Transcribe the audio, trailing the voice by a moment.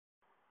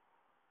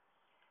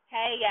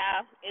Hey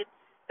y'all, it's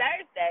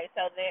Thursday,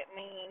 so that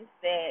means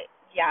that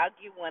y'all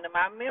get one of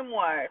my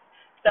memoirs.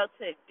 So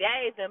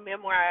today, the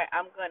memoir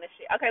I'm gonna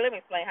share. Okay, let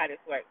me explain how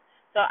this works.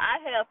 So I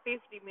have 50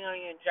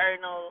 million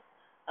journals,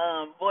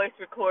 voice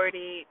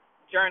recorded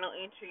journal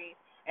entries,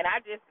 and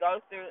I just go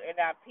through and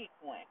I pick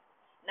one.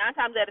 9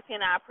 times out of 10,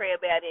 I pray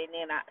about it, and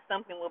then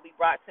something will be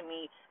brought to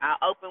me.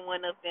 I'll open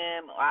one of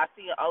them, or I'll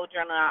see an old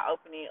journal, I'll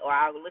open it, or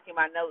I'll look at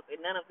my notes,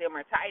 and none of them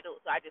are titled,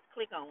 so I just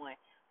click on one.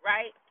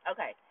 Right?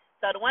 Okay.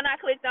 So the one I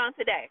clicked on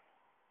today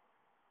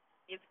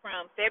is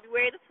from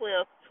February the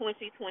 12th,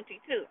 2022.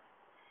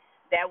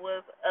 That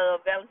was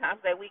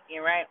Valentine's Day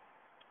weekend, right?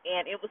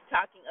 And it was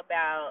talking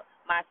about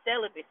my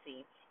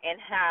celibacy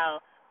and how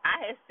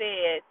I had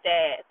said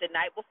that the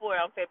night before,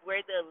 on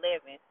February the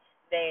 11th,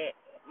 that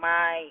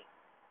my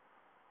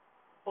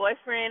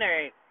boyfriend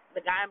or the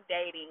guy I'm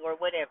dating or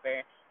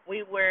whatever,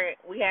 we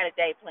had a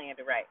day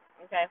planned, right?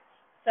 Okay,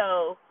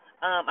 so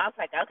I was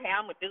like, okay,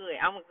 I'm gonna do it.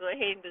 I'm gonna go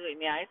ahead and do it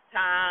now. It's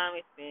time.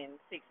 It's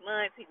been 6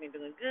 months. He's been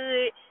doing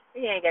good.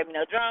 He ain't gave me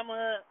no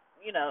drama.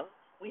 You know,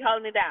 we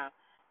holding it down.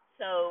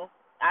 So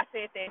I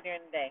said that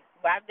during the day.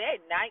 By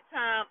that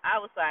nighttime, I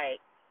was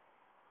like,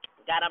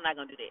 God, I'm not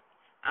gonna do that.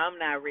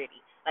 I'm not ready.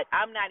 Like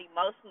I'm not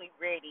emotionally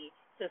ready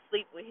to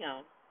sleep with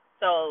him.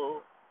 So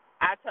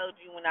I told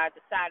you when I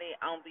decided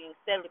on being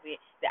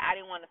celibate that I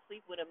didn't want to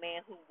sleep with a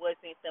man who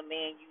wasn't the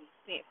man you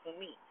sent for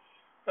me.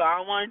 So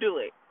I don't want to do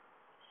it.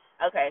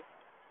 Okay.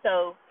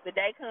 So the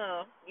day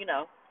come,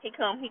 he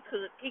come, he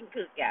can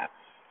cook out.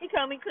 He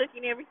come, he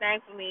cooking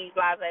everything for me,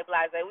 blase,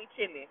 blase. We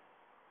chilling.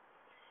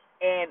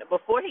 And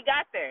before he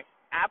got there,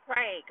 I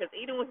prayed because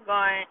Eden was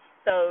gone,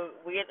 so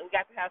we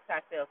got the house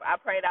to ourselves. I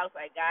prayed. I was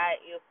like,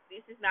 God, if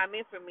this is not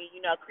meant for me,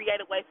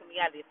 create a way for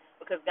me out of this.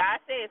 Because God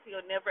says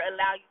He'll never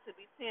allow you to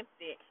be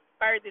tempted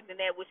further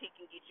than that which He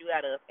can get you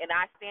out of. And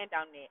I stand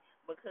on that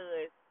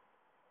because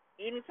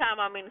anytime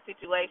I'm in a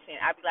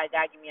situation, I be like,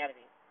 God, get me out of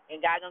this. And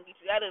God gonna get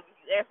you out of it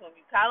if you ask Him.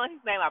 If you call on His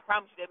name, I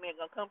promise you that man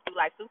gonna come through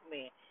like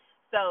Superman.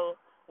 So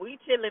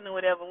we chilling or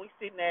whatever. We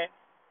sitting there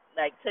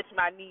like touching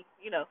my knee.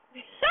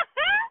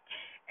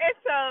 And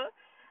so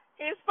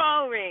his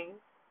phone rings.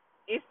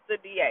 It's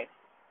the DA.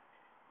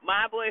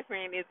 My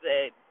boyfriend is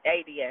the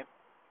ADA.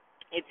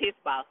 It's his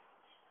boss.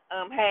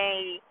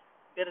 Hey,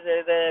 da da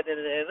da da da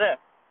da da.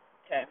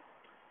 Okay.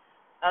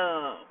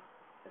 Um,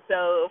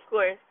 so of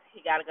course he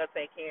gotta go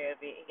take care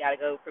of it. He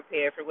gotta go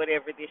prepare for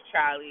whatever this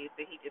trial is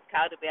that he just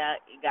called about.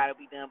 It gotta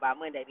be done by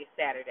Monday, this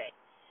Saturday.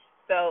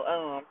 So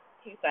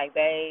he's like,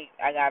 babe,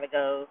 I gotta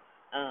go.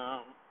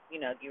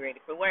 Get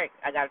ready for work.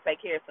 I gotta take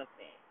care of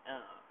something.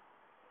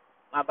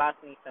 My boss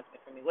needs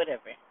something from me,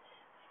 whatever.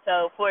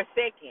 So for a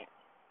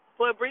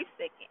brief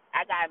second,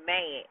 I got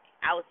mad.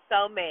 I was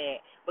so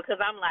mad because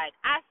I'm like,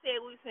 I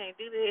said we shouldn't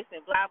do this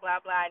and blah blah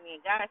blah, and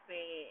then God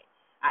said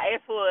I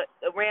asked for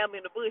a ram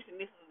in the bush, and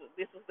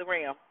this was the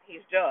ram,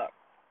 his job.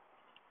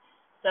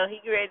 So he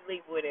get ready to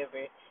leave,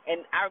 whatever.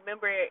 And I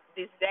remember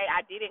this day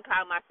I didn't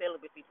call my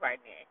celibacy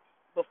partner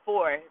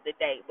before the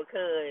date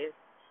because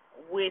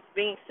with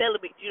being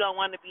celibate, you don't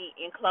want to be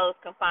in closed,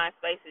 confined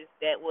spaces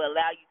that will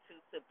allow you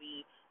to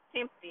be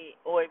tempted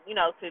or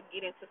to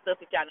get into stuff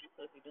that y'all not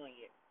supposed to be doing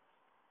yet.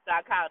 So I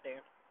called her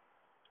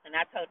and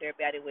I told her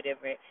about it,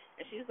 whatever.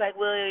 And she was like,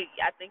 "Well,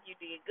 I think you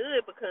did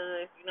good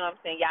because what I'm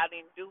saying, y'all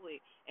didn't do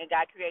it, and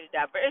God created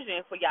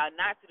diversion for y'all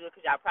not to do it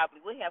because y'all probably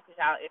would have because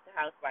y'all at the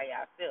house by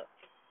y'allself."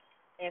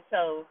 And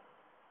so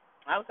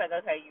I was like,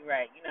 "Okay, you're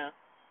right."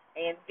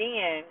 And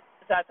then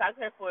so I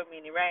talked to her for a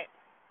minute, right?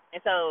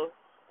 And so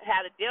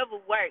how the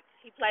devil works,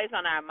 he plays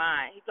on our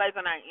mind, he plays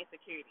on our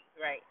insecurities,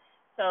 right?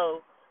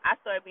 So I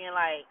started being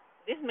like,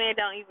 this man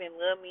don't even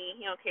love me.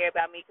 He don't care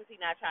about me because he's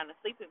not trying to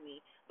sleep with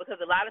me.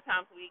 Because a lot of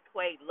times we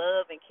equate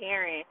love and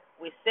caring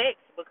with sex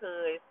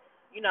because,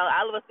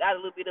 all of us got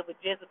a little bit of a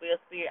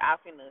Jezebel spirit off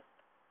in us.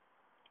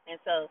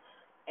 And so,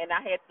 and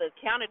I had to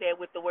counter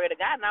that with the word of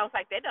God. And I was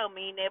like, that don't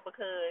mean that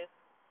because,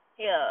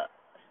 hell,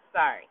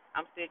 sorry,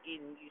 I'm still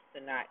getting used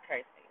to not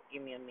cursing. Give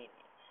me a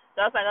minute.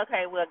 So I was like,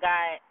 okay, well,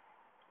 God,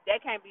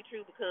 that can't be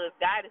true because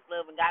God is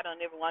love and God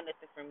don't ever want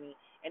nothing from me.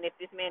 And if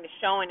this man is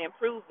showing and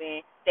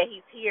proving that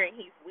he's here and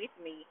he's with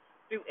me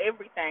through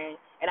everything,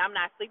 and I'm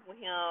not sleeping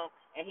with him,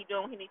 and he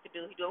doing what he needs to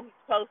do, he doing what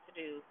he's supposed to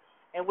do,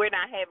 and we're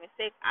not having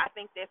sex, I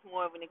think that's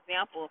more of an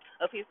example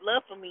of his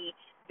love for me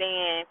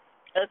than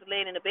us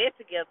laying in the bed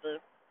together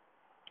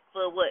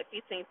for 15,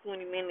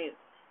 20 minutes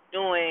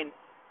doing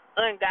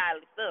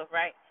ungodly stuff,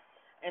 right?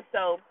 And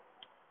so,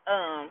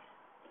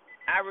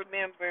 I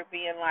remember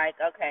being like,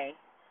 okay,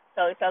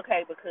 so it's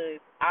okay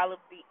because all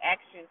of the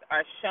actions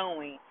are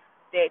showing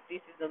that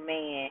this is a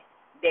man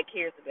that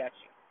cares about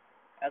you.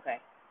 Okay.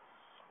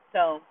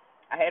 So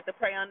I had to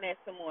pray on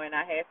that some more, and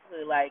I had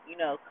to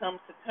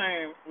come to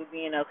terms with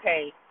being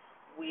okay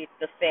with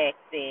the fact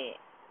that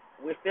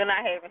we're still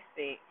not having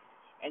sex,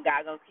 and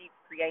God gonna keep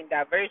creating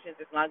diversions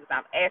as long as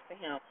I'm asking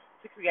Him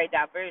to create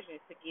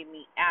diversions to get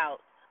me out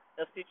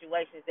of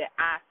situations that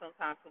I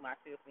sometimes put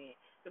myself in.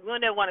 Because we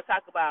don't ever want to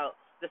talk about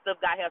the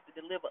stuff God has to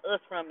deliver us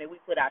from that we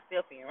put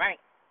ourselves in,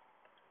 right?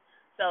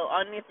 So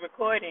on this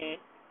recording,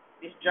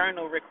 this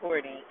journal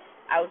recording,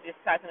 I was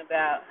just talking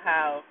about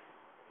how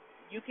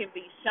you can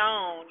be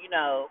shown,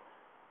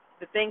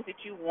 the things that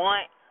you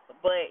want,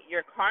 but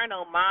your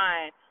carnal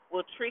mind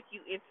will trick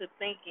you into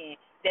thinking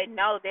that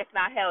no, that's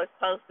not how it's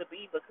supposed to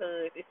be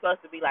because it's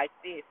supposed to be like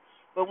this.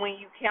 But when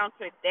you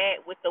counter that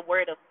with the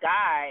word of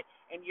God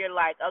and you're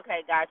like,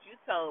 okay, God, you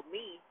told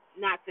me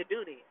not to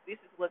do this.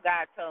 This is what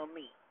God told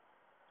me.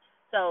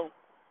 So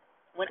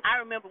when I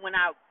remember when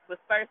I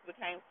was first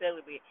became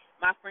celibate,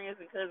 my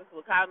friends and cousins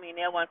would call me and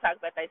they'll want to talk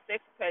about their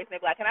sex space. And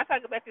they'd be like, can I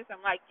talk about this?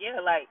 I'm like,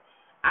 yeah, like,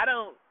 I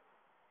don't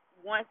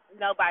want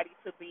nobody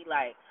to be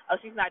like, oh,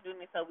 she's not doing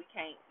this, so we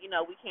can't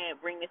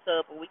bring this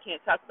up or we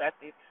can't talk about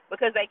this,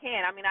 because they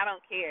can. I mean, I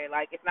don't care.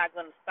 Like, it's not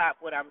going to stop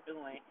what I'm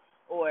doing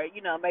or,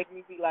 make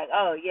me be like,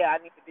 oh, yeah,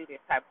 I need to do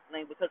this type of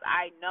thing, because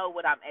I know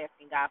what I'm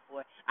asking God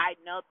for. I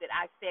know that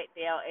I sat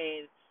down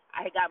and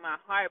I had got my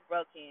heart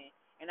broken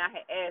and I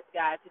had asked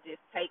God to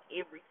just take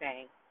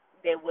everything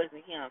that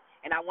wasn't him,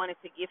 and I wanted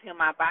to give him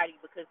my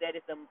body because that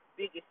is the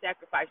biggest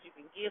sacrifice you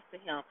can give to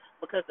him,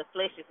 because the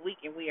flesh is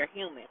weak and we are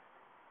human.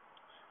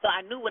 So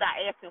I knew what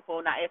I asked him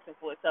for and I asked him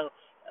for it. So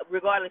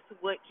regardless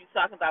of what you're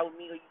talking about with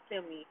me or you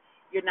tell me,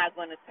 you're not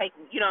going to take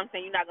me, you know what I'm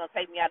saying? You're not going to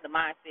take me out of the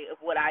mindset of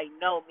what I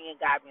know me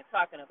and God been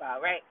talking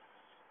about, right?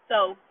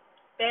 So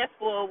fast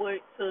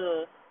forward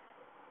to,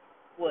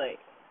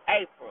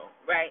 April,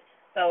 right?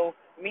 So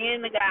me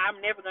and the guy, I'm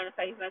never going to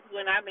say he's not,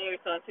 we're not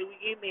married, so until we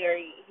get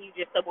married, he's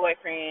just a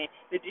boyfriend,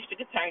 the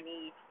district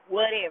attorney,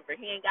 whatever.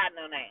 He ain't got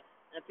no name.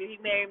 Until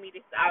he married me,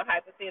 this is all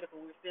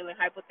hypothetical. We're still in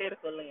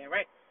hypothetical land,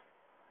 right?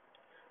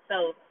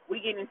 So we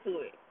get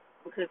into it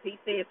because he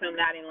said something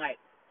I didn't like,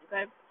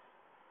 okay?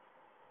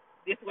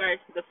 This is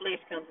where the flesh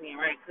comes in,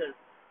 right? Because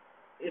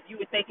if you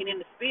were thinking in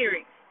the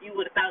spirit, you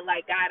would have thought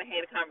like God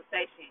had a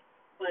conversation.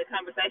 But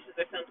conversations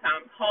are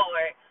sometimes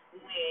hard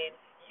when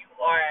you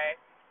are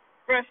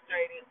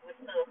frustrated with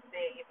stuff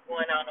that is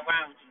going on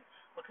around you.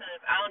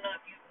 Because I don't know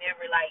if you've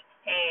never not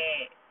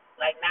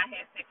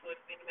had sex with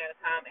a certain amount of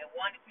time and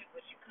wanted to,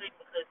 but you couldn't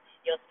because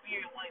your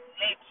spirit wouldn't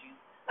let you.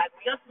 Like,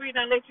 when your spirit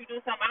don't let you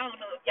do something, I don't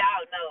know if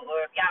y'all know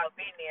or if y'all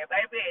been there,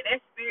 baby, that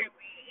spirit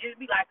it'd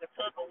be like a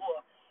tug of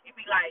war. It'd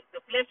be like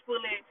the flesh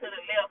pulling to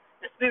the left,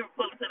 the spirit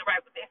pulling to the right,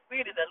 but that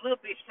spirit is a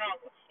little bit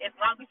stronger as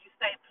long as you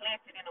stay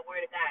planted in the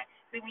word of God.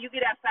 See, when you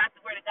get outside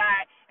the word of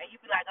God and you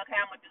be like, okay,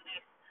 I'm going to do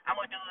this, I'm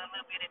going to do a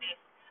little bit of this,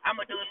 I'm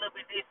going to do a little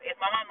bit of this. As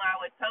my mama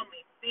always told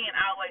me, sin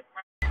always.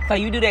 So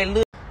you do that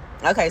little.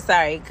 Okay,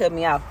 sorry, it cut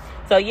me off.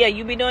 So, yeah,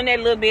 you be doing that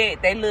little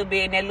bit,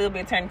 and that little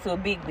bit turn into a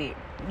big bit.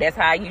 That's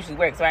how it usually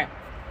works, right?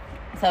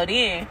 So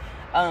then,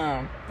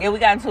 we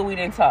got into it, we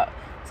didn't talk.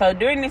 So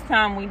during this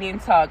time we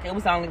didn't talk, it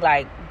was only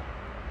like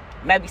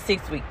maybe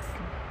 6 weeks.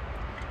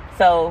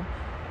 So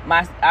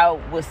I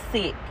was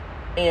sick,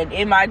 and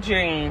in my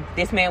dream,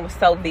 this man was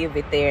so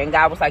vivid there, and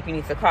God was like, you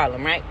need to call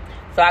him, right?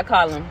 So I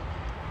call him.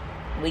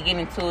 We get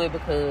into it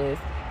because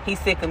he's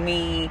sick of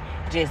me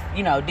just,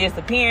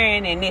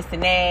 disappearing and this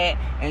and that,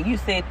 and you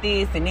said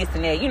this and this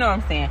and that, you know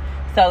what I'm saying?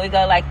 So it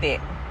go like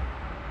that.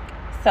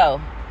 So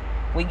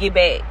we get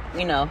back,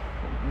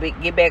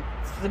 get back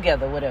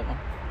together, whatever.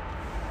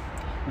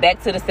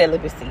 Back to the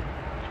celibacy.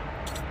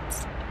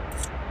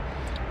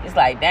 It's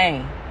like,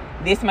 dang,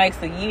 this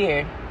makes a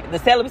year. The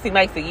celibacy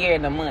makes a year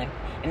in a month.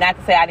 And not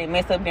to say I didn't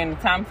mess up during the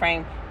time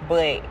frame,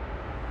 but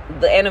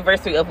the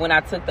anniversary of when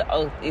I took the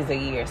oath is a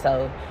year.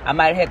 So I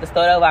might have had to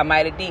start over, I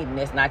might have didn't.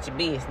 That's not your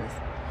business.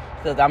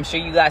 Because I'm sure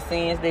you got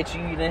sins that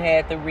you done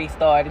had to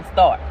restart and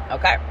start.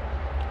 Okay?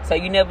 So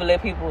you never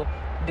let people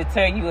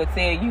deter you or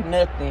tell you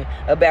nothing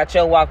about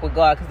your walk with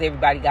God, because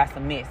everybody got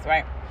some mess,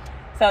 right?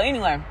 So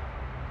anyway,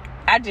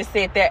 I just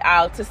said that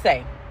all to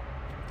say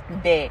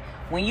that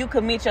when you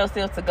commit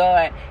yourself to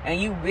God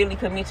and you really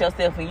commit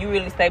yourself and you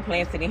really stay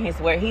planted in his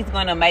word, he's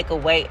going to make a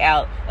way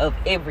out of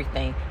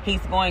everything.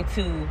 He's going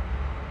to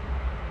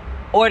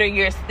order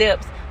your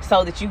steps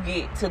so that you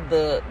get to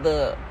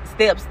the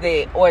steps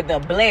or the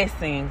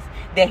blessings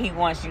that he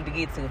wants you to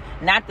get to.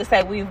 Not to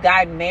say we've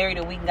gotten married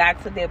or we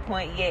got to that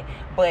point yet,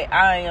 but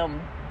I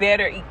am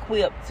better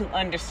equipped to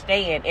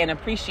understand and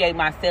appreciate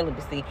my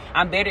celibacy.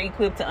 I'm better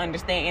equipped to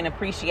understand and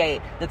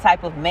appreciate the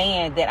type of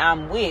man that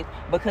I'm with,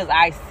 because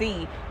I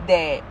see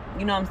that,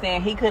 you know what I'm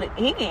saying, he can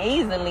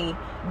easily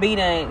be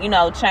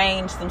done,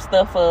 change some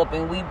stuff up,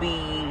 and we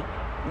be,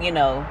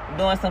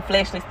 doing some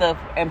fleshly stuff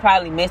and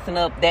probably messing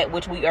up that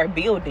which we are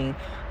building.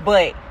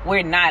 But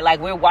we're not. Like,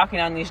 we're walking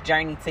on this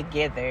journey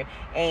together.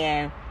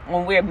 And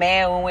when we're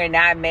mad, when we're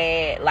not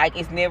mad, like,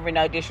 it's never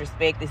no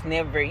disrespect. It's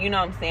never, you know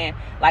what I'm saying,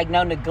 like,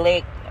 no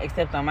neglect,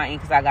 except on my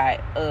end, because I got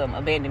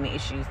abandonment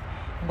issues.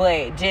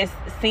 But just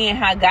seeing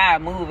how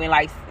God moving,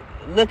 like,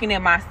 looking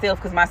at myself,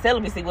 because my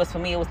celibacy was for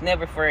me, it was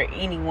never for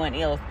anyone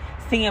else.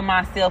 Seeing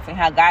myself and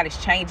how God is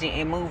changing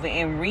and moving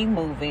and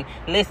removing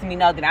lets me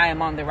know that I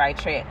am on the right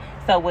track.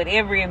 So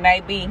whatever it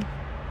may be,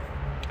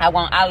 I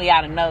want all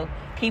y'all to know,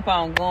 keep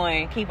on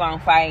going, keep on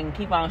fighting,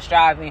 keep on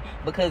striving.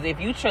 Because if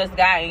you trust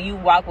God and you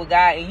walk with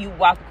God and you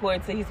walk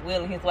according to his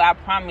will and his way, I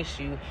promise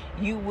you,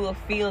 you will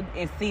feel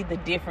and see the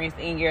difference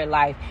in your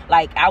life.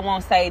 Like, I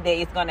won't say that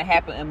it's going to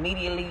happen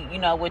immediately, you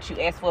know, what you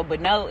ask for,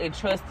 but know and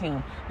trust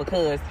him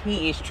because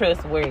he is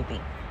trustworthy.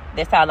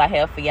 That's all I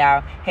have for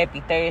y'all. Happy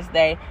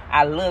Thursday.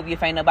 I love you.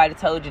 If ain't nobody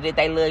told you that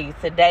they love you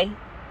today,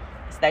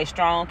 stay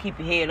strong, keep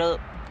your head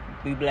up,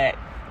 be black.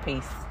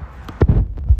 Peace.